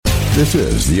This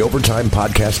is the Overtime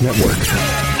Podcast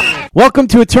Network. Welcome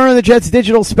to a Turn on the Jets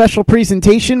digital special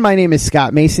presentation. My name is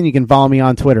Scott Mason. You can follow me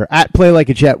on Twitter at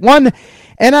PlayLikeAJet1.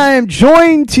 And I am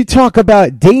joined to talk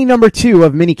about day number 2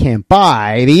 of minicamp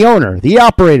by the owner, the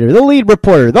operator, the lead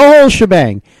reporter, the whole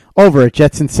shebang over at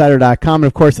JetsInsider.com. And,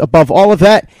 of course, above all of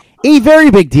that, a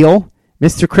very big deal,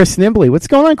 Mr. Chris Nimbley. What's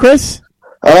going on, Chris?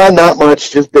 Not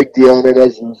much. Just big deal on it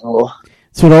as usual.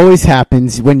 That's what always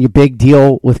happens when you big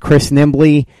deal with Chris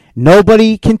Nimbley.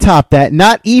 Nobody can top that.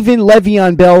 Not even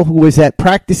Le'Veon Bell, who was at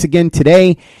practice again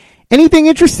today. Anything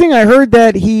interesting? I heard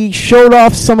that he showed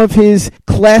off some of his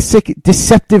classic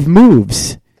deceptive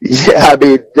moves. Yeah, I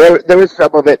mean, there was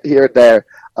some of it here and there.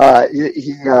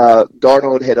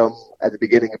 Darnold hit him at the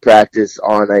beginning of practice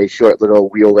on a short little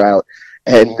wheel route,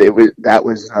 and that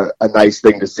was a nice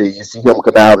thing to see. You see him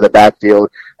come out of the backfield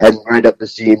and right up the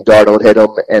seam. Darnold hit him,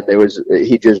 and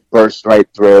he just burst right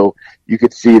through. You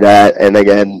could see that, and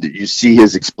again, you see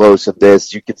his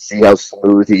explosiveness. You can see how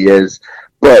smooth he is,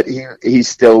 but he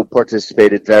still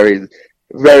participated very,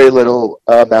 very little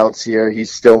amounts here. He's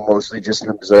still mostly just an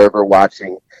observer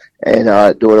watching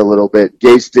and doing a little bit.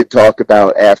 Gase did talk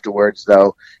about afterwards,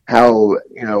 though, how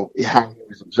he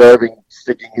was observing,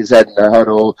 sticking his head in the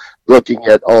huddle, looking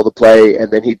at all the play, and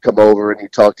then he'd come over and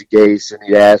he'd talk to Gase and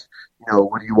he'd ask,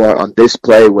 what do you want on this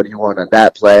play? What do you want on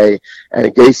that play?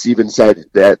 And Gase even said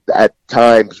that at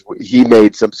times he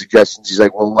made some suggestions. He's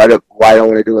like, well, why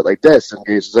don't I do it like this? And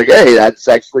Gase was like, hey, that's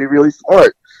actually really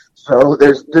smart. So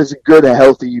there's a good,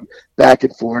 healthy back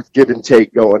and forth, give and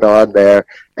take going on there.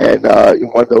 And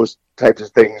one of those types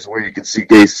of things where you can see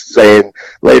Gase saying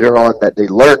later on that they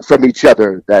learned from each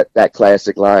other, that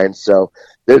classic line. So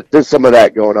there's some of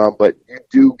that going on, but you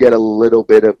do get a little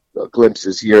bit of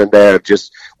glimpses here and there of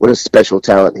just what a special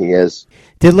talent he is.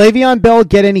 Did Le'Veon Bell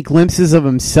get any glimpses of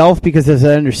himself? Because as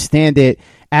I understand it,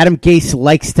 Adam Gase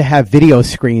likes to have video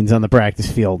screens on the practice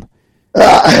field.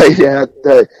 He's got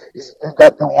the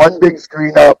one big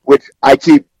screen up, which I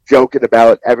keep joking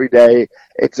about every day.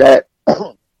 It's at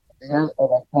one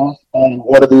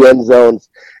of the end zones,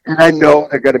 and I know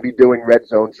they're going to be doing red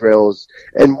zone drills,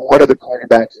 and one of the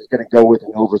quarterbacks is going to go with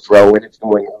an overthrow, and it's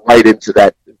going right into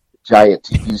that giant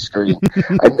TV screen.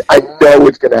 I know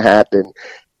it's going to happen.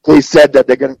 They said that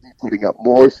they're going to be putting up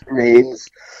more screens.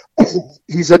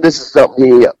 He said this is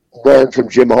something he learned from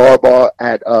Jim Harbaugh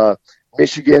at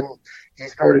Michigan. He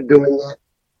started doing it.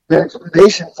 The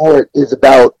explanation for it is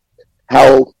about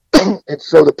how it's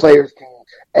so the players can,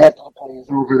 after the play is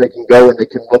over, they can go and they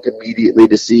can look immediately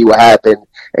to see what happened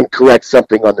and correct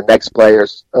something on the next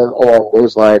players along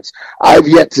those lines. I've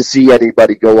yet to see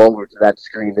anybody go over to that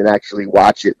screen and actually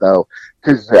watch it, though,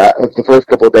 because the first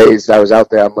couple of days I was out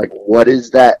there, I'm like, what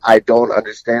is that? I don't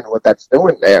understand what that's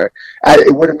doing there.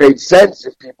 It would have made sense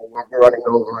if people were running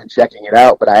over and checking it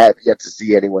out, but I have yet to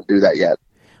see anyone do that yet.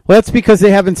 Well, that's because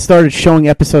they haven't started showing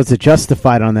episodes of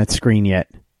Justified on that screen yet.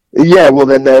 Yeah, well,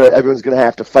 then everyone's going to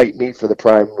have to fight me for the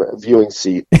prime viewing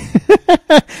seat.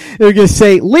 They're going to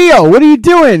say, Leo, what are you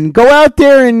doing? Go out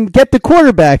there and get the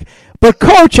quarterback. But,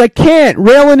 Coach, I can't.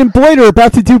 Raylan and Boyd are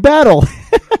about to do battle.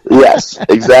 Yes,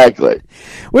 exactly.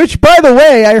 Which, by the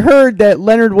way, I heard that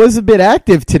Leonard was a bit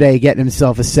active today getting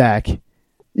himself a sack.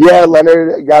 Yeah,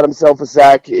 Leonard got himself a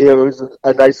sack. It was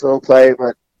a nice little play,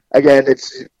 but, again,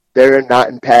 they're not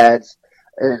in pads.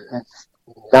 It's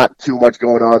not too much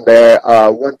going on there.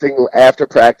 One thing after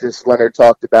practice, Leonard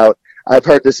talked about, I've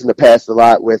heard this in the past a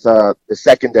lot with the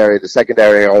secondary. The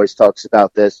secondary always talks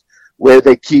about this, where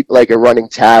they keep like a running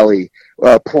tally,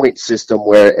 point system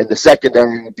where in the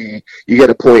secondary would be, you get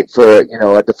a point for,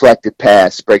 a deflected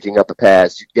pass, breaking up a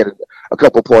pass. You get a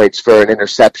couple points for an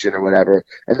interception or whatever,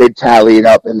 and they'd tally it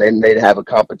up and then they'd have a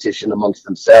competition amongst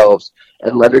themselves.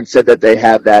 And Leonard said that they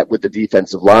have that with the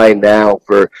defensive line now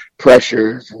for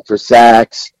pressures and for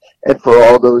sacks and for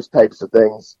all those types of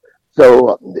things.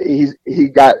 So he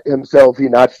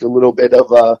notched a little bit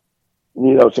of,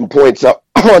 some points up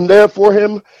on there for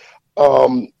him.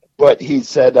 But he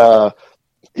said,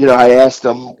 I asked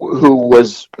him who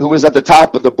was at the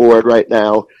top of the board right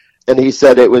now, and he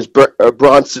said it was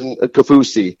Bronson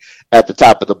Kafusi at the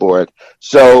top of the board.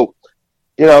 So,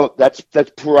 that's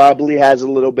probably has a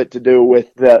little bit to do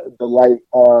with the light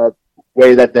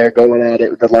way that they're going at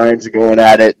it. The Lions are going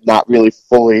at it, not really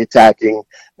fully attacking,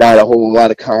 not a whole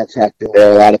lot of contact in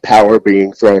there, a lot of power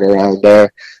being thrown around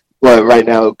there. But right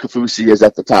now, Kafusi is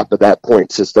at the top of that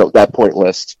point system, that point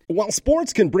list. While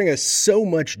sports can bring us so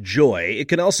much joy, it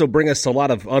can also bring us a lot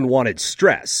of unwanted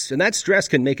stress. And that stress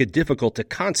can make it difficult to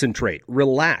concentrate,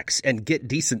 relax, and get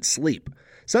decent sleep.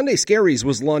 Sunday Scaries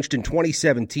was launched in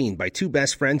 2017 by two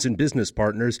best friends and business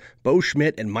partners, Bo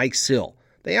Schmidt and Mike Sill.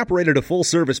 They operated a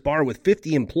full-service bar with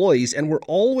 50 employees and were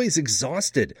always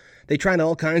exhausted. They tried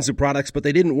all kinds of products, but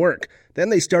they didn't work. Then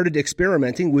they started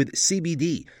experimenting with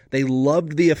CBD. They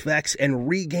loved the effects and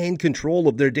regained control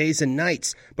of their days and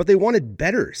nights, but they wanted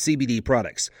better CBD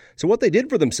products. So what they did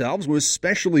for themselves was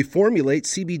specially formulate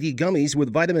CBD gummies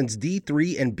with vitamins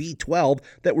D3 and B12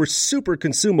 that were super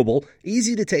consumable,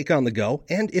 easy to take on the go,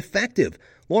 and effective.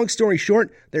 Long story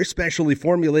short, their specially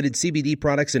formulated CBD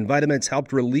products and vitamins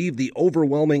helped relieve the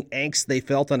overwhelming angst they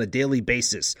felt on a daily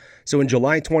basis. So in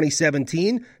July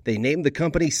 2017, they named the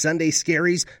company Sunday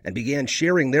Scaries and began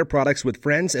sharing their products with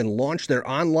friends and launched their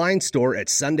online store at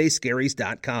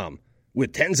sundayscaries.com.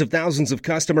 With tens of thousands of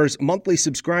customers, monthly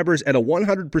subscribers, and a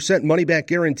 100% money-back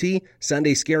guarantee,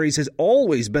 Sunday Scaries has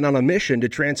always been on a mission to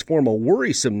transform a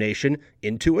worrisome nation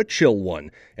into a chill one.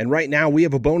 And right now, we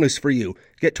have a bonus for you.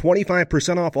 Get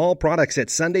 25% off all products at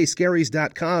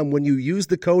sundayscaries.com when you use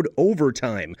the code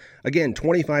OVERTIME. Again,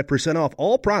 25% off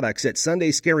all products at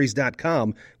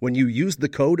sundayscaries.com when you use the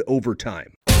code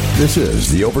OVERTIME. This is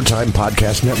the Overtime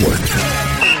Podcast Network.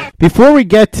 Before we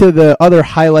get to the other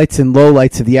highlights and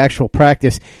lowlights of the actual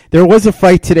practice, there was a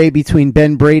fight today between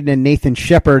Ben Braden and Nathan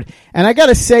Shepard, and I got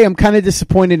to say I'm kind of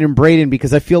disappointed in Braden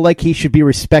because I feel like he should be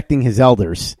respecting his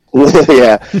elders.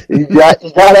 Yeah, you got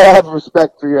to have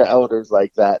respect for your elders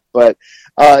like that. But,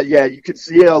 yeah, you could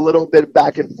see a little bit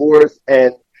back and forth,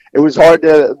 and it was hard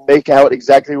to make out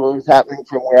exactly what was happening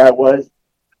from where I was.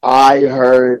 I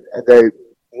heard a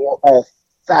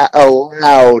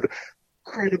loud,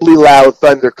 incredibly loud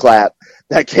thunderclap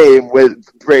that came with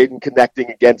Braden connecting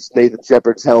against Nathan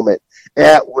Shepard's helmet.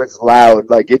 That was loud.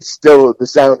 Like, it's still, the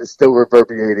sound is still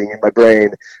reverberating in my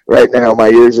brain right now. My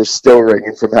ears are still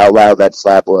ringing from how loud that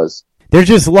slap was. They're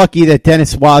just lucky that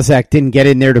Dennis Waszak didn't get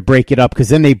in there to break it up, because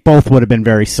then they both would have been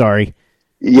very sorry.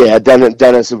 Yeah,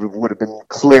 Dennis would have been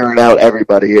clearing out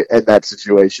everybody in that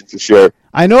situation for sure.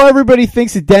 I know everybody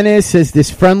thinks of Dennis as this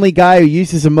friendly guy who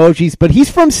uses emojis, but he's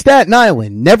from Staten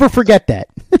Island. Never forget that.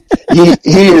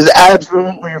 he is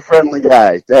absolutely a friendly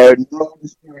guy. There's no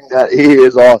disputing that. He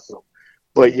is awesome.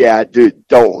 But yeah, dude,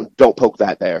 don't poke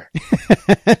that bear.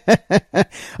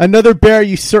 Another bear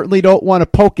you certainly don't want to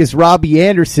poke is Robby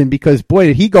Anderson, because boy,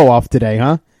 did he go off today,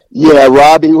 huh? Yeah,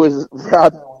 Robby was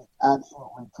absolutely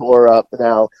tore up.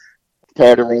 Now,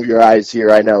 prepare to roll your eyes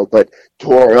here, I know, but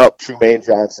tore up Trumaine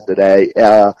Johnson today.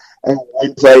 And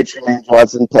one play, Trumaine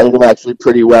Johnson played him actually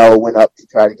pretty well, went up to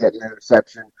try to get an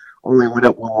interception, only went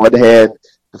up with one hand,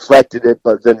 deflected it,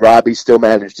 but then Robby still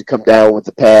managed to come down with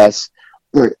the pass.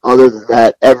 But other than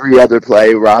that, every other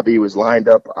play, Robby was lined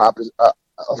up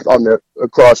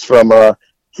across from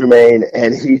Trumaine,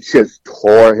 and he just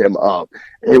tore him up.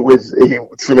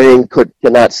 Trumaine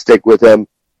cannot stick with him.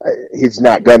 He's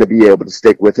not going to be able to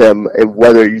stick with him. And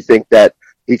whether you think that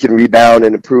he can rebound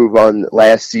and improve on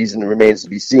last season remains to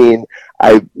be seen.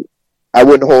 I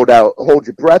wouldn't hold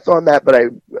your breath on that, but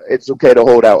it's okay to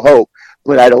hold out hope.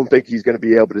 But I don't think he's going to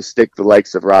be able to stick the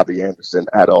likes of Robby Anderson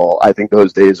at all. I think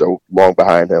those days are long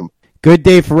behind him. Good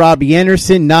day for Robby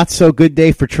Anderson, not so good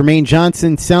day for Trumaine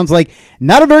Johnson. Sounds like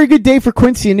not a very good day for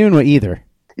Quincy Enunwa either.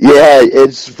 Yeah,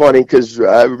 it's funny because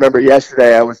I remember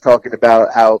yesterday I was talking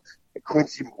about how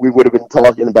we would have been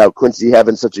talking about Quincy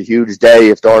having such a huge day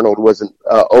if Darnold wasn't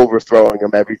overthrowing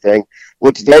him everything.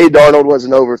 Well, today Darnold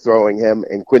wasn't overthrowing him,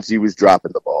 and Quincy was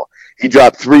dropping the ball. He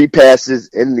dropped 3 passes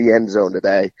in the end zone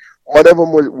today. One of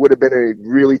them would have been a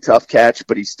really tough catch,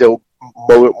 but he still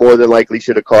more than likely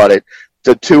should have caught it.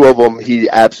 The 2 of them he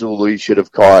absolutely should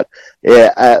have caught.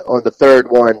 Yeah, on the third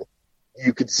one,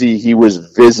 you could see he was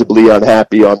visibly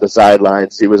unhappy on the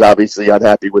sidelines. He was obviously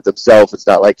unhappy with himself. It's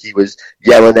not like he was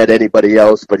yelling at anybody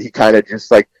else, but he kind of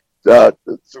just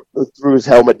threw his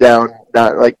helmet down,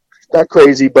 not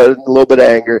crazy, but a little bit of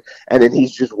anger. And then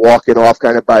he's just walking off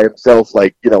kind of by himself,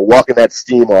 walking that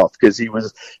steam off, because he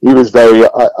was very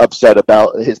upset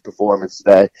about his performance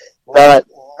today.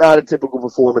 Not a typical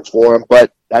performance for him,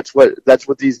 but that's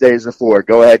what these days are for.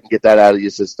 Go ahead and get that out of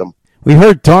your system. We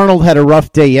heard Darnold had a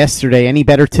rough day yesterday. Any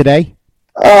better today?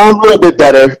 A little bit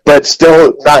better, but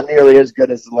still not nearly as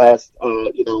good as the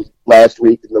last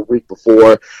week and the week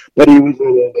before. But he was a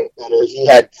little bit better. He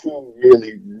had 2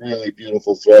 really, really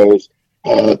beautiful throws.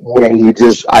 Where he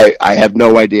I have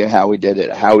no idea how he did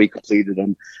it, how he completed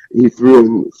them. He threw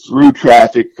them through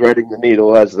traffic, threading the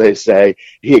needle, as they say.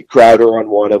 He hit Crowder on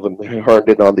one of them,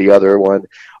 Herndon on the other one.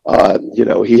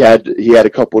 He had a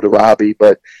couple to Robby,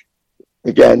 but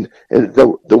again,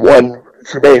 the one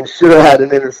Trumaine should have had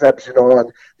an interception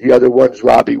on. The other ones,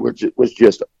 Robby was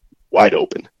just wide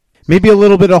open. Maybe a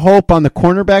little bit of hope on the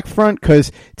cornerback front,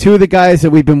 because 2 of the guys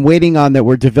that we've been waiting on that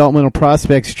were developmental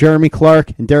prospects, Jeremy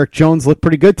Clark and Derek Jones, look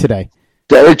pretty good today.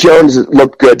 Derek Jones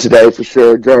looked good today for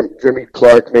sure. Jeremy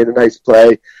Clark made a nice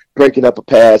play, breaking up a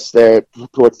pass there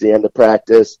towards the end of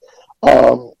practice.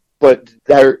 But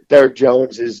Derek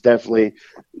Jones is definitely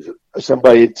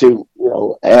somebody to,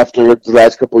 after the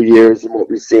last couple of years and what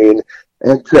we've seen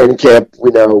in training camp,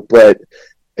 we know, but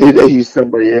he's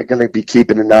somebody you're going to be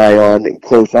keeping an eye on and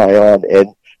close eye on.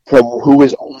 And from who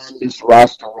is on this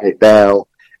roster right now,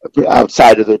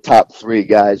 outside of the top three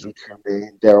guys, which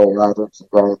remain Darryl Roberts and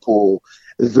Brian Poole,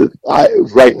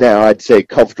 right now I'd say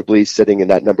comfortably sitting in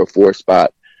that number 4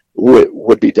 spot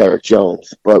would be Derek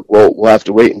Jones. But we'll have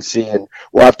to wait and see, and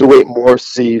we'll have to wait more to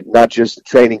see not just the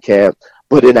training camp,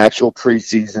 but in actual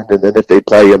preseason, and then if they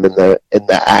play him in the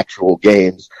actual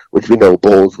games, which we know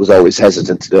Bowles was always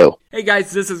hesitant to do. Hey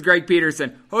guys, this is Greg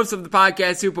Peterson, host of the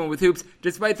podcast Hoopin' with Hoops.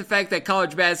 Despite the fact that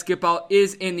college basketball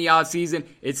is in the offseason,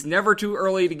 it's never too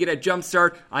early to get a jump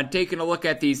start on taking a look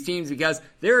at these teams because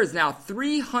there is now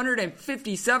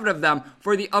 357 of them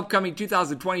for the upcoming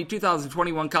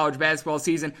 2020-2021 college basketball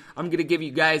season. I'm going to give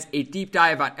you guys a deep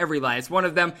dive on every last one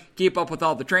of them, keep up with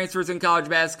all the transfers in college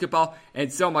basketball,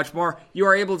 and so much more. You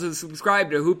are able to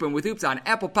subscribe to Hoopin' with Hoops on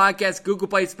Apple Podcasts, Google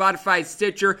Play, Spotify,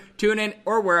 Stitcher, TuneIn,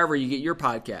 or wherever you get your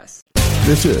podcasts.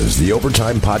 This is the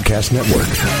Overtime Podcast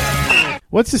Network.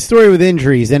 What's the story with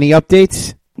injuries? Any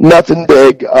updates? Nothing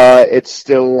big. It's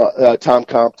still Tom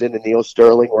Compton and Neil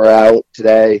Sterling were out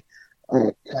today.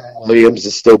 Quinnen Williams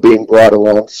is still being brought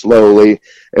along slowly.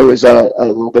 It was a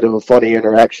little bit of a funny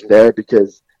interaction there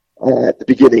because at the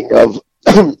beginning of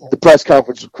the press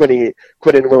conference with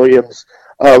Quinnen Williams,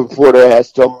 reporter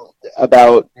asked him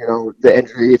about the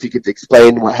injury, if he could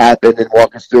explain what happened and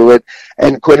walk us through it.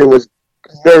 And Quinnen was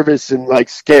nervous and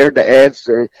scared to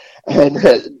answer, and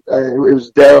it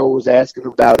was Darryl was asking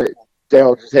him about it.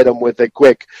 Darryl just hit him with a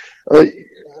quick,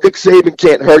 Nick Saban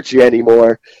can't hurt you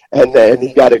anymore, and then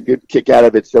he got a good kick out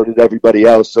of it. So did everybody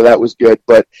else, so that was good.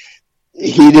 But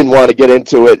he didn't want to get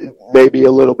into it. Maybe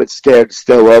a little bit scared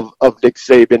still of Nick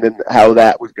Saban and how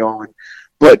that was going,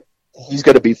 but he's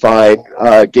going to be fine.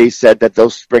 Gase said that they'll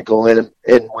sprinkle in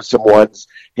with some ones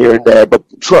here and there, but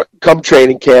come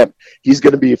training camp, he's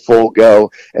going to be a full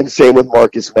go. And same with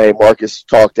Marcus May. Marcus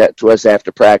talked to us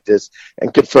after practice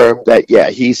and confirmed that,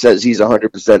 he says he's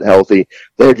 100% healthy.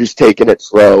 They're just taking it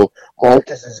slow.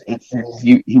 Marcus is itching.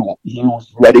 He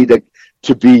was ready to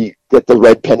get the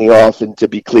red penny off and to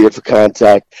be cleared for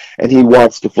contact, and he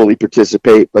wants to fully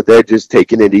participate, but they're just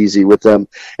taking it easy with him,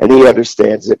 and he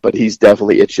understands it, but he's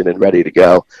definitely itching and ready to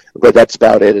go. But that's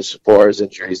about it as far as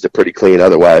injuries. They're pretty clean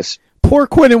otherwise. Poor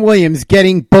Quinnen Williams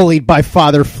getting bullied by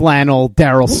Father Flannel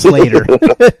Darryl Slater.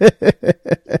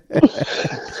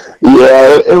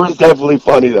 Yeah, it was definitely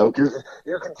funny, though, because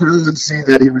you can clearly see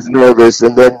that he was nervous,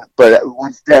 but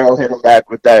once Darryl hit him back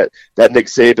with that Nick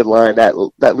Saban line,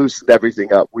 that loosened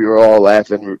everything up. We were all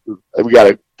laughing. We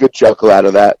got a good chuckle out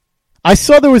of that. I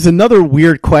saw there was another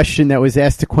weird question that was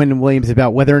asked to Quinnen Williams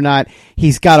about whether or not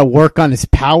he's got to work on his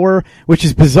power, which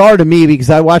is bizarre to me because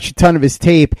I watched a ton of his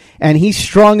tape, and he's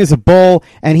strong as a bull,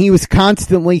 and he was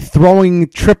constantly throwing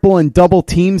triple and double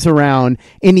teams around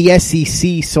in the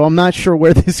SEC, so I'm not sure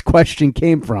where this question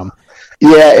came from.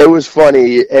 Yeah, it was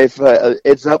funny. If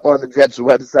it's up on the Jets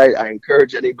website, I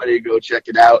encourage anybody to go check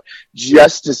it out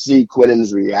just to see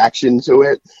Quinnen's reaction to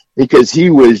it, because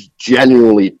he was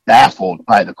genuinely baffled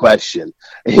by the question.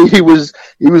 He was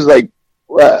like,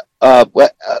 what?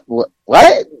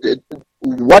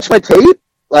 Watch my tape?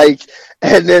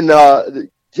 And then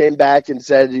came back and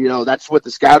said, that's what the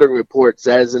scouting report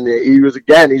says. And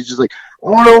he's just like,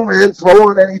 oh no, man, throw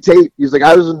on any tape. He's like,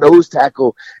 I was a nose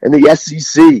tackle in the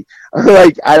SEC.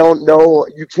 I don't know.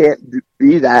 You can't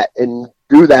be that and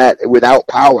do that without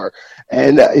power.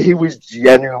 And he was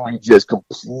genuinely just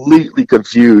completely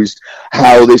confused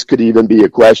how this could even be a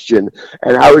question.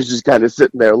 And I was just kind of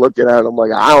sitting there looking at him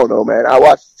like, I don't know, man. I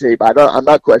watched the tape. I'm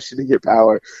not questioning your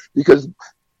power, because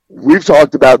we've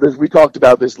talked about this. We talked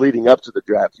about this leading up to the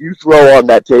draft. You throw on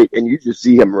that tape and you just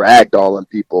see him ragdolling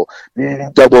people,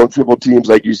 double and triple teams,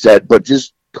 like you said, but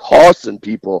just tossing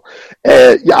people.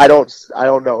 I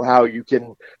don't know how you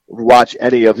can watch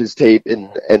any of his tape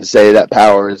and say that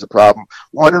power is a problem.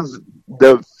 One of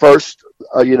the first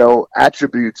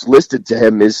attributes listed to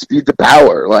him is speed to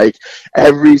power.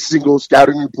 Every single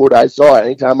scouting report I saw,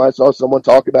 anytime I saw someone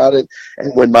talk about it,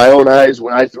 and when I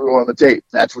threw on the tape,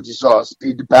 that's what you saw,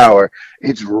 speed to power.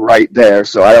 It's right there.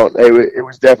 So it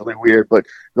was definitely weird, but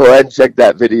go ahead and check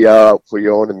that video out for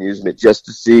your own amusement, just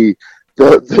to see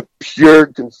the pure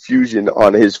confusion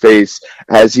on his face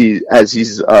as he's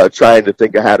trying to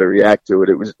think of how to react to it.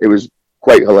 It was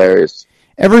quite hilarious.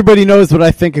 Everybody knows what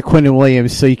I think of Quinnen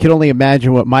Williams, so you can only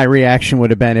imagine what my reaction would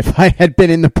have been if I had been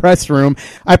in the press room.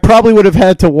 I probably would have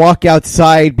had to walk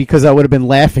outside because I would have been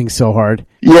laughing so hard.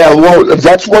 Yeah, well,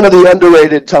 that's one of the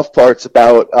underrated tough parts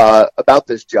about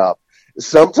this job.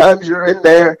 Sometimes you're in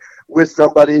there with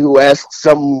somebody who asks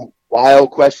some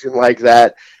wild question like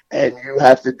that, and you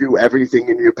have to do everything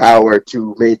in your power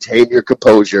to maintain your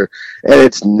composure, and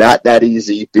it's not that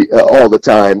easy all the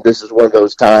time. This is one of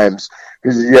those times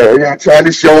because you're not trying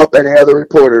to show up any other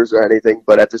reporters or anything,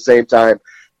 but at the same time,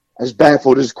 as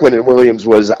baffled as Quinnen Williams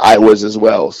was, I was as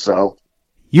well. So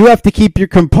you have to keep your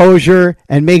composure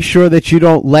and make sure that you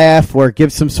don't laugh or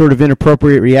give some sort of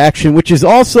inappropriate reaction, which is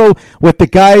also what the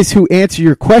guys who answer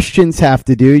your questions have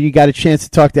to do. You got a chance to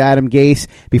talk to Adam Gase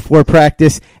before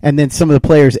practice and then some of the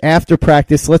players after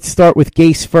practice. Let's start with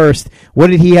Gase first. What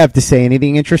did he have to say?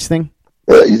 Anything interesting?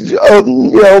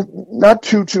 Not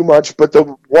too much, but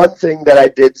the one thing that I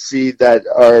did see that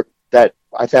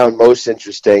I found most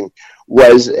interesting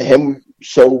was him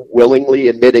so willingly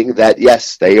admitting that,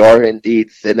 yes, they are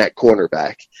indeed thin at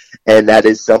cornerback, and that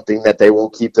is something that they will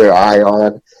keep their eye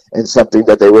on and something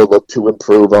that they will look to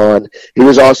improve on. He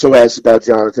was also asked about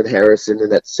Jonathan Harrison in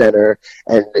that center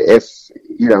and if,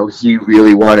 he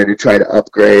really wanted to try to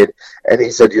upgrade. And he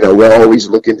said, we're always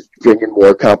looking to bring in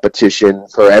more competition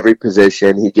for every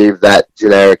position. He gave that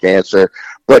generic answer.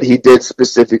 But he did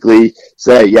specifically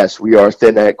say, yes, we are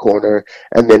thin at corner.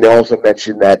 And then also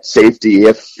mentioned that safety,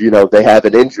 if, they have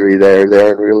an injury there,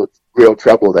 they're in real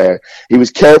trouble there. He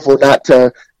was careful not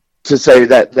to say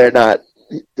that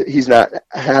he's not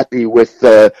happy with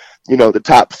the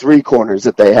top three corners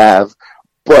that they have.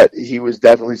 But he was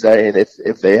definitely saying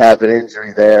if they have an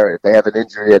injury there, if they have an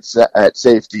injury at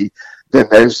safety, then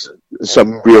there's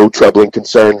some real troubling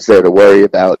concerns there to worry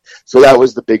about. So that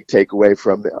was the big takeaway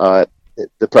from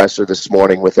the presser this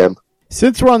morning with him.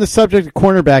 Since we're on the subject of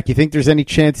cornerback, you think there's any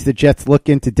chance the Jets look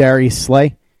into Darius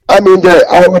Slay? I mean,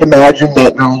 I would imagine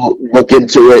that they'll look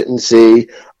into it and see.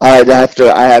 I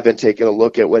haven't taken a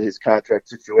look at what his contract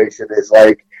situation is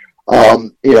like.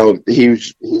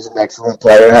 He's an excellent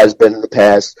player, has been in the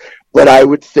past, but I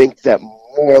would think that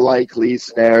more likely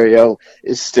scenario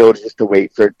is still just to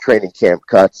wait for training camp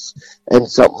cuts and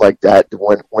something like that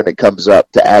when it comes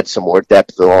up to add some more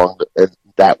depth along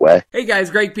that way. Hey guys,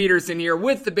 Greg Peterson here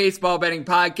with the Baseball Betting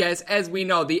Podcast. As we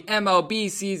know, the MLB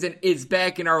season is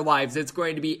back in our lives. It's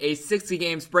going to be a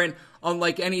 60-game sprint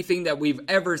unlike anything that we've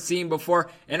ever seen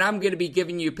before, and I'm going to be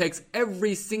giving you picks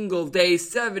every single day,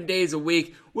 7 days a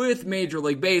week with Major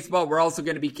League Baseball. We're also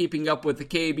going to be keeping up with the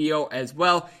KBO as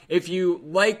well. If you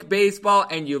like baseball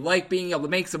and you like being able to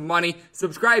make some money,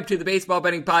 subscribe to the Baseball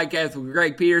Betting Podcast with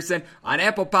Greg Peterson on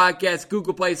Apple Podcasts,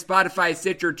 Google Play, Spotify,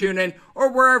 Stitcher, TuneIn,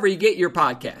 or wherever you get your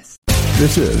podcasts.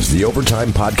 This is the Overtime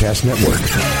Podcast Network.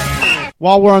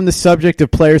 While we're on the subject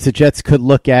of players the Jets could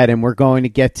look at, and we're going to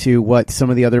get to what some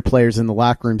of the other players in the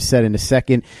locker room said in a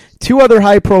second, two other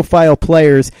high-profile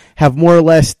players have more or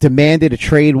less demanded a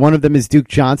trade. One of them is Duke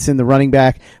Johnson, the running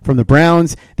back from the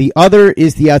Browns. The other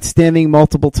is the outstanding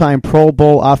multiple-time Pro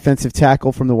Bowl offensive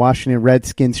tackle from the Washington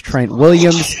Redskins, Trent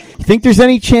Williams. You think there's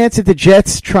any chance that the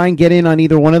Jets try and get in on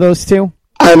either one of those two?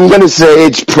 I'm going to say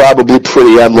it's probably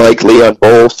pretty unlikely on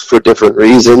both for different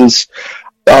reasons.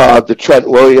 The Trent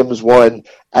Williams one,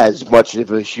 as much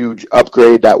of a huge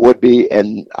upgrade that would be,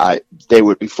 and they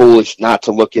would be foolish not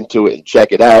to look into it and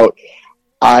check it out.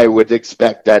 I would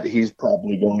expect that he's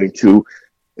probably going to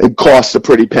cost a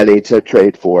pretty penny to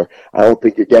trade for. I don't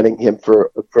think you're getting him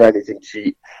for anything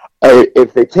cheap.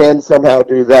 If they can somehow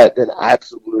do that, then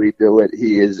absolutely do it.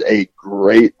 He is a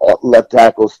great left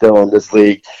tackle still in this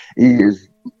league. He is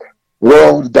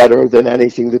world better than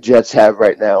anything the Jets have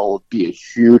right now. It would be a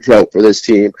huge help for this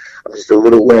team. I'm just a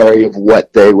little wary of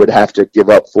what they would have to give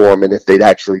up for him and if they'd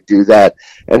actually do that.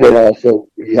 And then also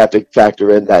you have to factor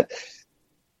in that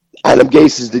Adam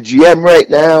Gase is the GM right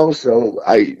now, so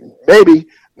maybe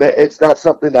it's not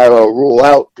something that I'll rule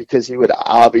out because he would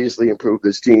obviously improve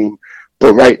this team.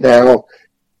 But right now,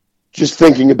 just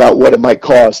thinking about what it might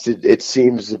cost, it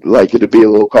seems like it would be a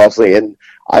little costly, and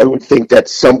I would think that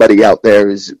somebody out there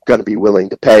is going to be willing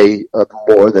to pay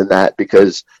more than that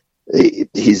because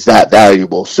he's that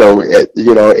valuable. So,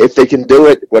 if they can do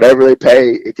it, whatever they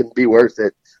pay, it can be worth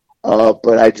it.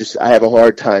 But I have a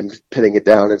hard time pinning it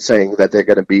down and saying that they're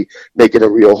going to be making a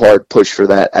real hard push for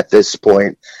that at this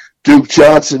point. Duke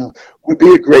Johnson would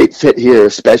be a great fit here,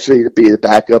 especially to be the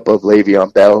backup of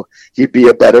Le'Veon Bell. He'd be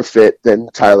a better fit than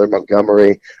Tyler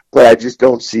Montgomery, but I just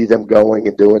don't see them going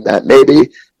and doing that. Maybe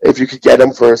if you could get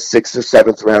him for a 6th or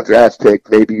 7th round draft pick,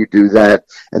 maybe you do that,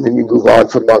 and then you move on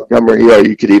from Montgomery, or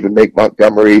you could even make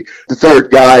Montgomery the third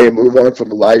guy and move on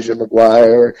from Elijah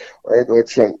McGuire or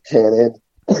Trent Cannon.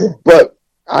 But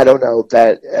I don't know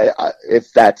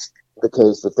if that's the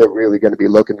case, if they're really going to be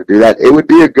looking to do that. It would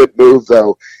be a good move,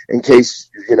 though, in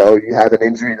case, you have an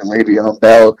injury to Le'Veon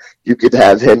Bell. You could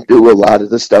have him do a lot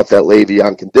of the stuff that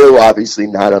Le'Veon can do, obviously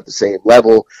not at the same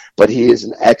level, but he is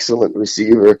an excellent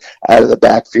receiver out of the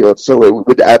backfield, so it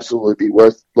would absolutely be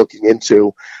worth looking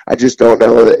into. I just don't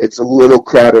know. It's a little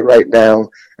crowded right now,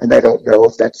 and I don't know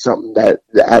if that's something that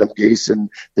Adam Gase and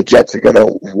the Jets are going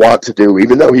to want to do,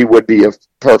 even though he would be a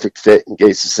perfect fit in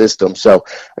Gase's system. So,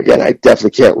 again, I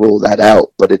definitely can't rule that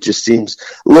out, but it just seems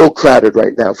a little crowded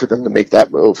right now for them to make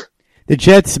that move. The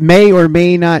Jets may or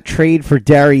may not trade for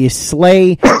Darius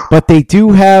Slay, but they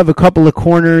do have a couple of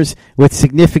corners with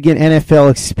significant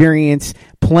NFL experience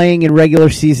playing in regular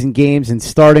season games and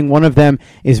starting. One of them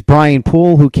is Brian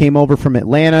Poole, who came over from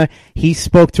Atlanta. He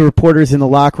spoke to reporters in the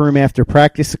locker room after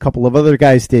practice. A couple of other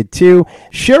guys did too.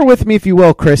 Share with me, if you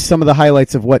will, Chris, some of the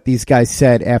highlights of what these guys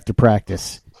said after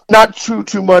practice. Not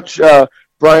too much.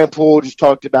 Brian Poole just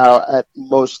talked about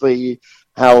mostly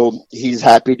how he's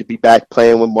happy to be back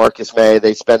playing with Marcus May.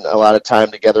 They spent a lot of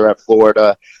time together at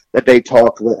Florida, that they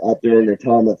talked during their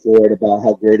time at Florida about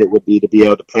how great it would be to be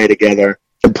able to play together.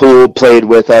 And Poole played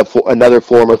with another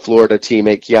former Florida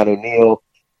teammate, Keanu Neal,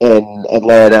 in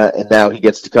Atlanta, and now he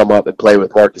gets to come up and play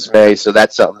with Marcus May. So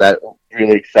that's something that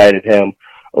really excited him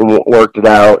and worked it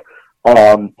out.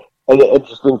 And the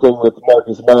interesting thing with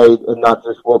Marcus May, and not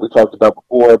just what we talked about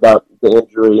before about the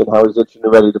injury and how he's itching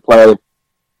and ready to play,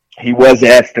 he was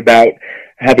asked about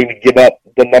having to give up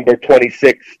the number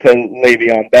 26 to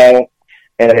Le'Veon Bell,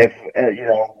 and if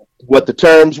what the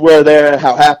terms were there,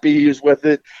 how happy he was with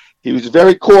it. He was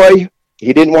very coy.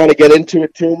 He didn't want to get into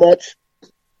it too much.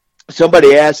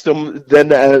 Somebody asked him then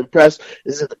press,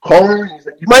 "Is it the car?" He's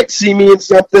like, "You might see me in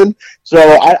something."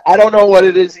 So I don't know what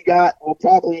it is he got. We'll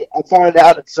probably find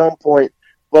out at some point.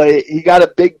 But he got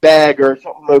a big bag or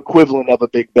something equivalent of a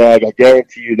big bag. I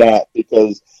guarantee you that,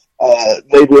 because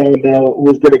Le'Veon Bell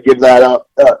was going to give that up,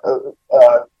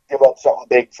 give up something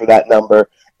big for that number.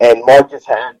 And Marcus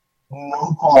had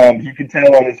no qualms. You could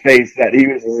tell on his face that he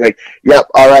was like, "Yep,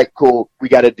 all right, cool, we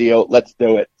got a deal, let's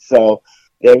do it." So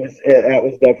that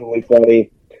was definitely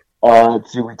funny.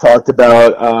 So we talked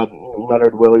about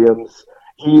Leonard Williams.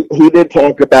 He did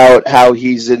talk about how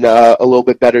he's in a little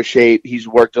bit better shape. He's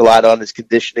worked a lot on his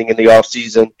conditioning in the off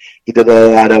season. He did a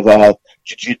lot of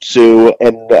jiu-jitsu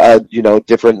and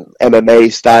different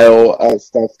MMA style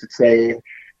stuff to train.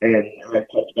 And I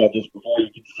talked about this before. You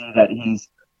can see that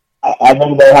I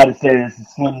don't know how to say this, he's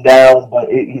slimmed down, but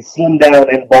he's slimmed down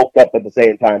and bulked up at the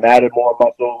same time. Added more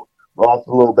muscle, lost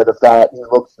a little bit of fat. He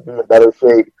looks to be in better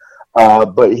shape.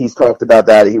 But he's talked about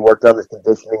that. He worked on his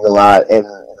conditioning a lot and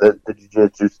the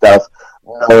jiu-jitsu stuff,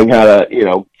 knowing how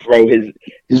to, throw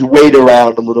his weight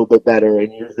around a little bit better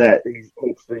and use that. He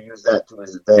hopes to use that to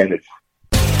his advantage.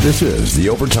 This is the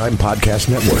Overtime Podcast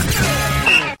Network.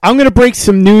 I'm going to break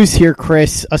some news here,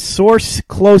 Chris. A source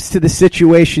close to the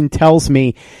situation tells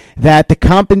me that the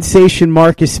compensation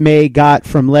Marcus May got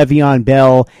from Le'Veon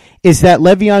Bell is that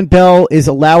Le'Veon Bell is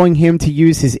allowing him to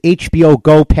use his HBO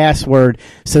Go password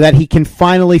so that he can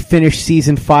finally finish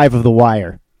Season 5 of The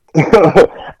Wire.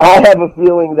 I have a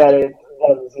feeling that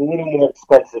it's a little more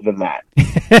expensive than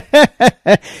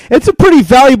that. It's a pretty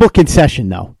valuable concession,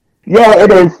 though. Yeah,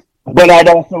 it is. But I'd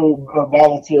also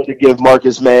volunteer to give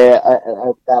Marcus May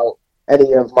about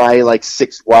any of my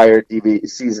 6 Wire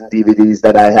season DVDs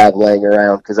that I have laying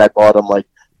around, because I bought them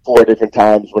 4 different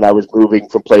times when I was moving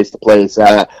from place to place.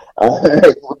 I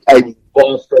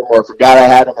lost them or forgot I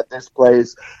had them at this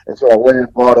place, and so I went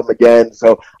and bought them again.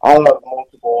 So I'll have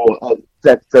multiple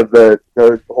sets of the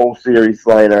whole series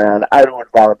laying around. I would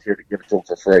volunteer to give it to them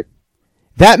for free.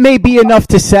 That may be enough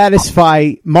to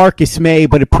satisfy Marcus May,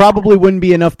 but it probably wouldn't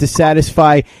be enough to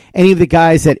satisfy any of the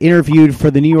guys that interviewed for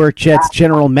the New York Jets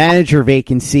general manager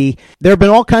vacancy. There have been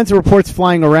all kinds of reports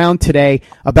flying around today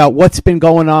about what's been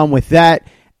going on with that.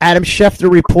 Adam Schefter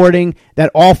reporting that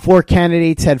all 4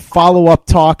 candidates had follow-up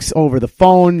talks over the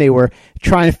phone. They were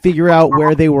trying to figure out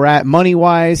where they were at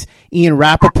money-wise. Ian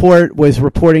Rappaport was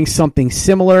reporting something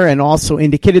similar and also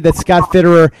indicated that Scott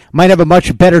Fitterer might have a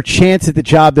much better chance at the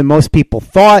job than most people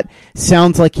thought.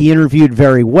 Sounds like he interviewed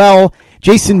very well.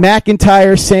 Jason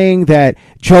McIntyre saying that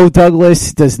Joe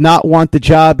Douglas does not want the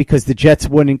job because the Jets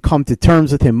wouldn't come to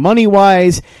terms with him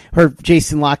money-wise. Heard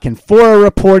Jason Lockenfora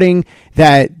reporting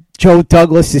that Joe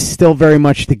Douglas is still very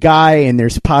much the guy and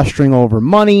there's posturing over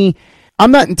money. I'm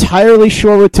not entirely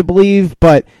sure what to believe,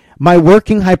 but My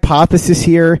working hypothesis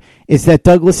here is that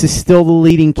Douglas is still the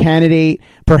leading candidate.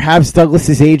 Perhaps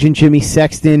Douglas's agent, Jimmy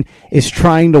Sexton, is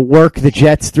trying to work the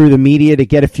Jets through the media to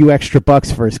get a few extra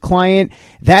bucks for his client.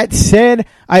 That said,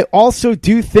 I also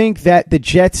do think that the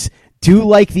Jets do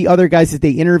like the other guys that they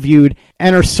interviewed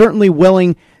and are certainly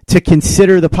willing to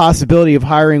consider the possibility of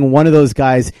hiring one of those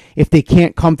guys if they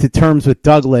can't come to terms with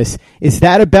Douglas. Is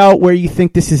that about where you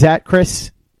think this is at, Chris?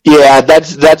 Yeah,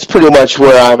 that's pretty much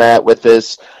where I'm at with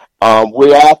this.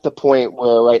 We're at the point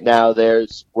where right now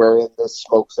we're in this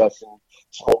smoke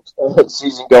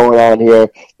season going on here.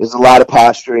 There's a lot of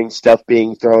posturing stuff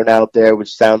being thrown out there,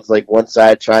 which sounds like one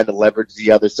side trying to leverage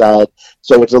the other side.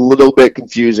 So it's a little bit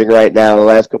confusing right now. The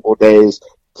last couple of days,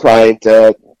 trying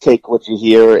to take what you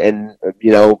hear and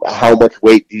how much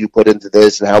weight do you put into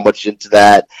this and how much into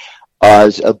that.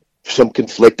 Some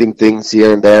conflicting things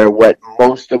here and there.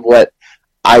 Most of what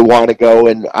I want to go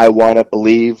and I want to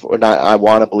believe, or not I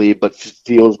want to believe, but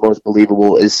feels most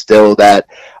believable is still that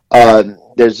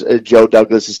there's Joe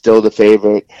Douglas is still the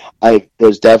favorite.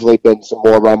 There's definitely been some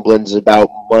more rumblings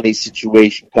about money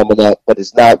situation coming up, but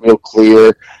it's not real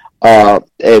clear.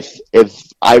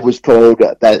 If I was told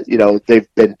that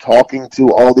they've been talking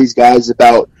to all these guys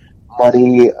about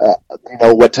money,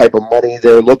 what type of money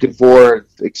they're looking for,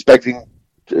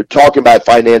 talking about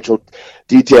financial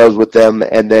details with them,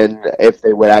 and then if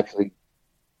they would actually,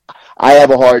 I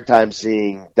have a hard time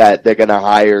seeing that they're going to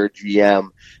hire GM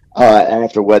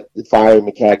after what firing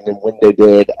McCagnon when they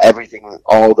did everything,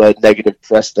 all the negative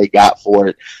press they got for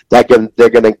it. They're going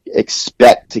to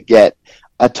expect to get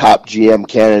a top GM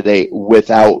candidate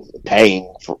without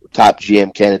paying for top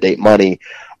GM candidate money.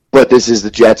 But this is the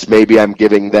Jets. Maybe I'm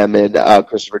giving them and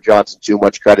Christopher Johnson too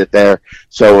much credit there.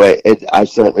 So I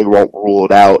certainly won't rule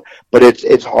it out. But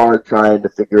it's hard trying to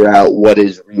figure out what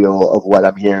is real of what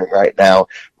I'm hearing right now.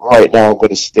 Right now, I'm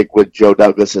going to stick with Joe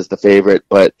Douglas as the favorite.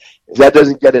 But if that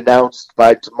doesn't get announced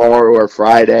by tomorrow or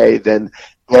Friday, then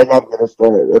I'm going to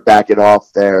start backing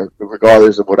off there,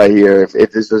 regardless of what I hear.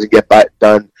 If this doesn't get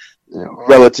done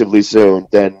relatively soon,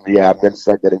 then I'm going to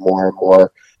start getting more and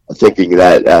more thinking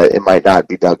that it might not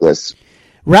be Douglas.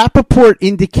 Rappaport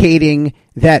indicating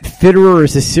that Fitterer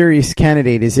is a serious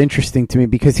candidate is interesting to me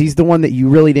because he's the one that you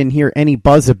really didn't hear any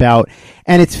buzz about.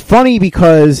 And it's funny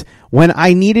because when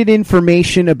I needed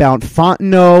information about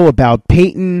Fontenot, about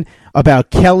Payton,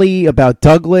 about Kelly, about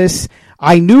Douglas,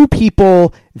 I knew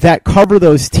people that cover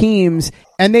those teams,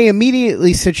 and they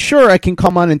immediately said, sure, I can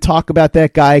come on and talk about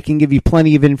that guy. I can give you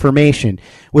plenty of information.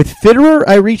 With Fitterer,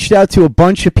 I reached out to a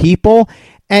bunch of people,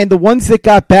 and the ones that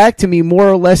got back to me more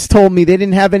or less told me they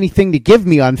didn't have anything to give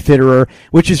me on Fitterer,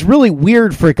 which is really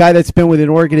weird for a guy that's been with an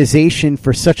organization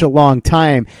for such a long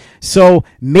time. So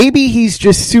maybe he's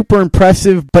just super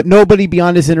impressive, but nobody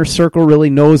beyond his inner circle really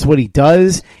knows what he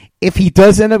does. If he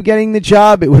does end up getting the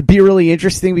job, it would be really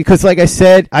interesting because, like I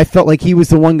said, I felt like he was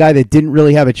the one guy that didn't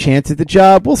really have a chance at the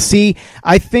job. We'll see.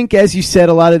 I think, as you said,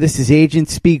 a lot of this is agent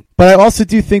speak, but I also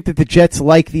do think that the Jets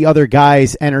like the other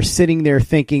guys and are sitting there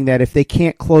thinking that if they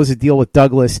can't close a deal with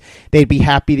Douglas, they'd be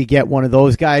happy to get one of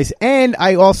those guys. And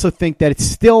I also think that it's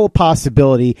still a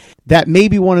possibility that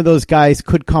maybe one of those guys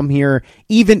could come here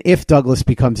even if Douglas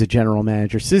becomes a general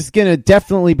manager. So this is going to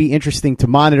definitely be interesting to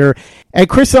monitor. And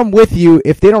Chris, I'm with you.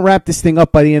 If they don't wrap this thing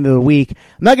up by the end of the week,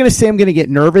 I'm not going to say I'm going to get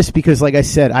nervous because, like I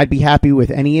said, I'd be happy with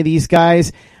any of these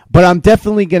guys. But I'm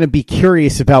definitely going to be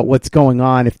curious about what's going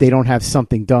on if they don't have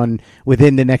something done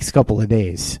within the next couple of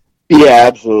days. Yeah,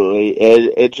 absolutely.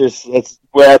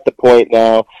 We're at the point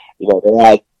now. They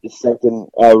had the second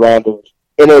round of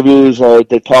interviews, or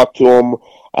they talked to them.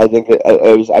 I think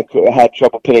I had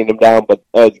trouble pinning them down, but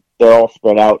they're all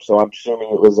spread out. So I'm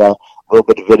assuming it was a little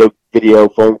bit of video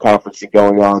phone conferencing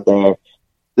going on there.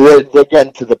 They're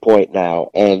getting to the point now,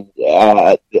 and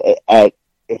if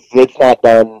it's not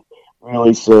done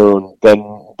really soon, then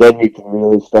you can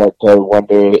really start to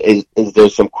wonder, is there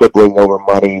some quibbling over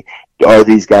money? Are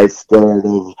these guys scared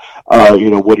of,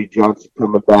 Woody Johnson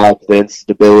coming back, the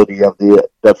instability of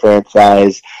the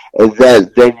franchise? And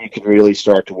then you can really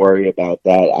start to worry about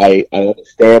that. I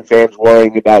understand fans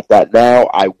worrying about that now.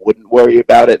 I wouldn't worry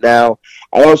about it now.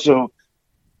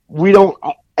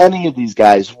 Any of these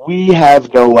guys, we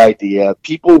have no idea.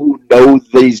 People who know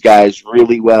these guys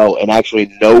really well and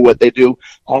actually know what they do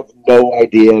have no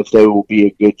idea if they will be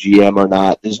a good GM or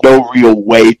not. There's no real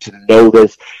way to know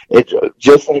this. It's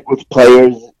just like with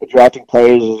players, drafting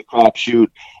players is a crapshoot.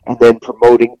 and then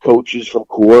promoting coaches from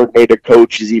coordinator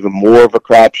coach is even more of a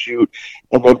crapshoot,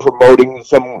 and then promoting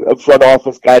some front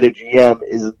office guy to GM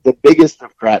is the biggest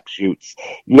of crapshoots.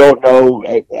 You don't know.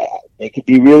 They could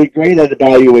be really great at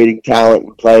evaluating talent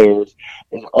and players.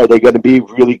 And are they going to be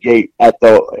really great at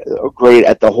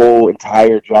the whole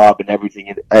entire job and everything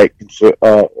it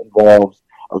involves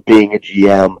of being a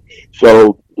GM?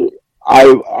 So I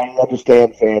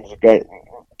understand fans are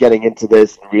getting into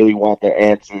this and really want their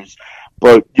answers,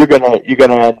 but you're gonna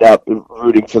end up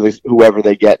rooting for whoever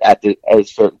they get at a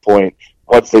certain point.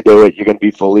 Once they do it, you're gonna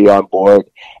be fully on board.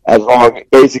 As long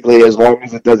as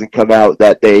it doesn't come out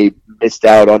that they missed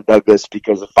out on Douglas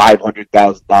because of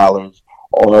 $500,000,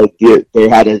 or they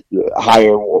had to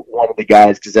hire one of the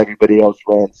guys because everybody else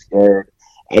ran scared.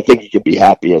 I think you can be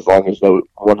happy as long as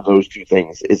one of those two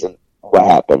things isn't what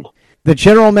happened. The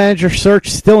general manager search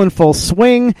still in full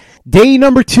swing. Day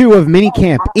number 2 of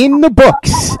minicamp in the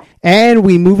books. And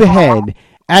we move ahead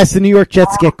as the New York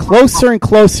Jets get closer and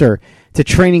closer to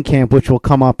training camp, which will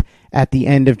come up at the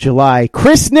end of July.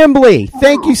 Chris Nimbley,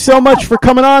 thank you so much for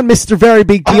coming on, Mr. Very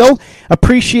Big Deal.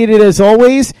 Appreciate it as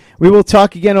always. We will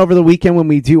talk again over the weekend when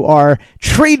we do our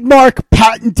trademark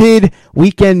patented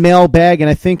weekend mailbag, and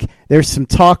I think there's some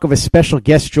talk of a special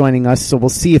guest joining us, so we'll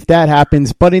see if that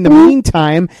happens. But in the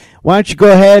meantime, why don't you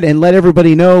go ahead and let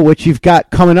everybody know what you've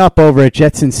got coming up over at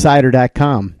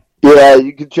jetsinsider.com. Yeah,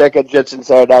 you can check out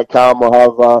jetsinsider.com. We'll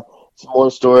have some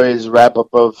more stories, wrap up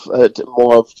of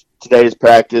more of today's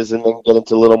practice, and then get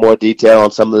into a little more detail on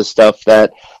some of the stuff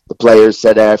that the players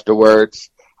said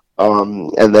afterwards.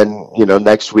 And then,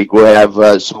 next week we'll have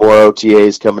some more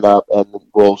OTAs coming up, and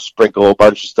we'll sprinkle a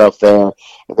bunch of stuff there.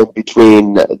 And then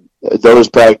between those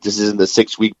practices and the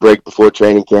 6-week break before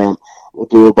training camp, we'll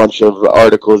do a bunch of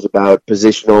articles about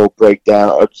positional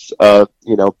breakdowns,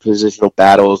 positional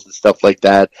battles and stuff like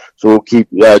that. So we'll keep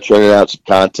churning out some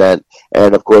content.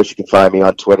 And, of course, you can find me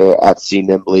on Twitter at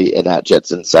 @CNimbley and at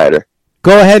JetsInsider.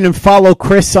 Go ahead and follow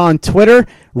Chris on Twitter.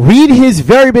 Read his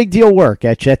Very Big Deal work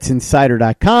at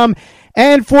jetsinsider.com.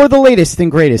 And for the latest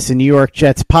and greatest in New York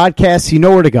Jets podcasts, you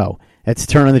know where to go. That's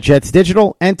Turn on the Jets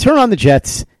Digital and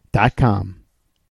turnonthejets.com.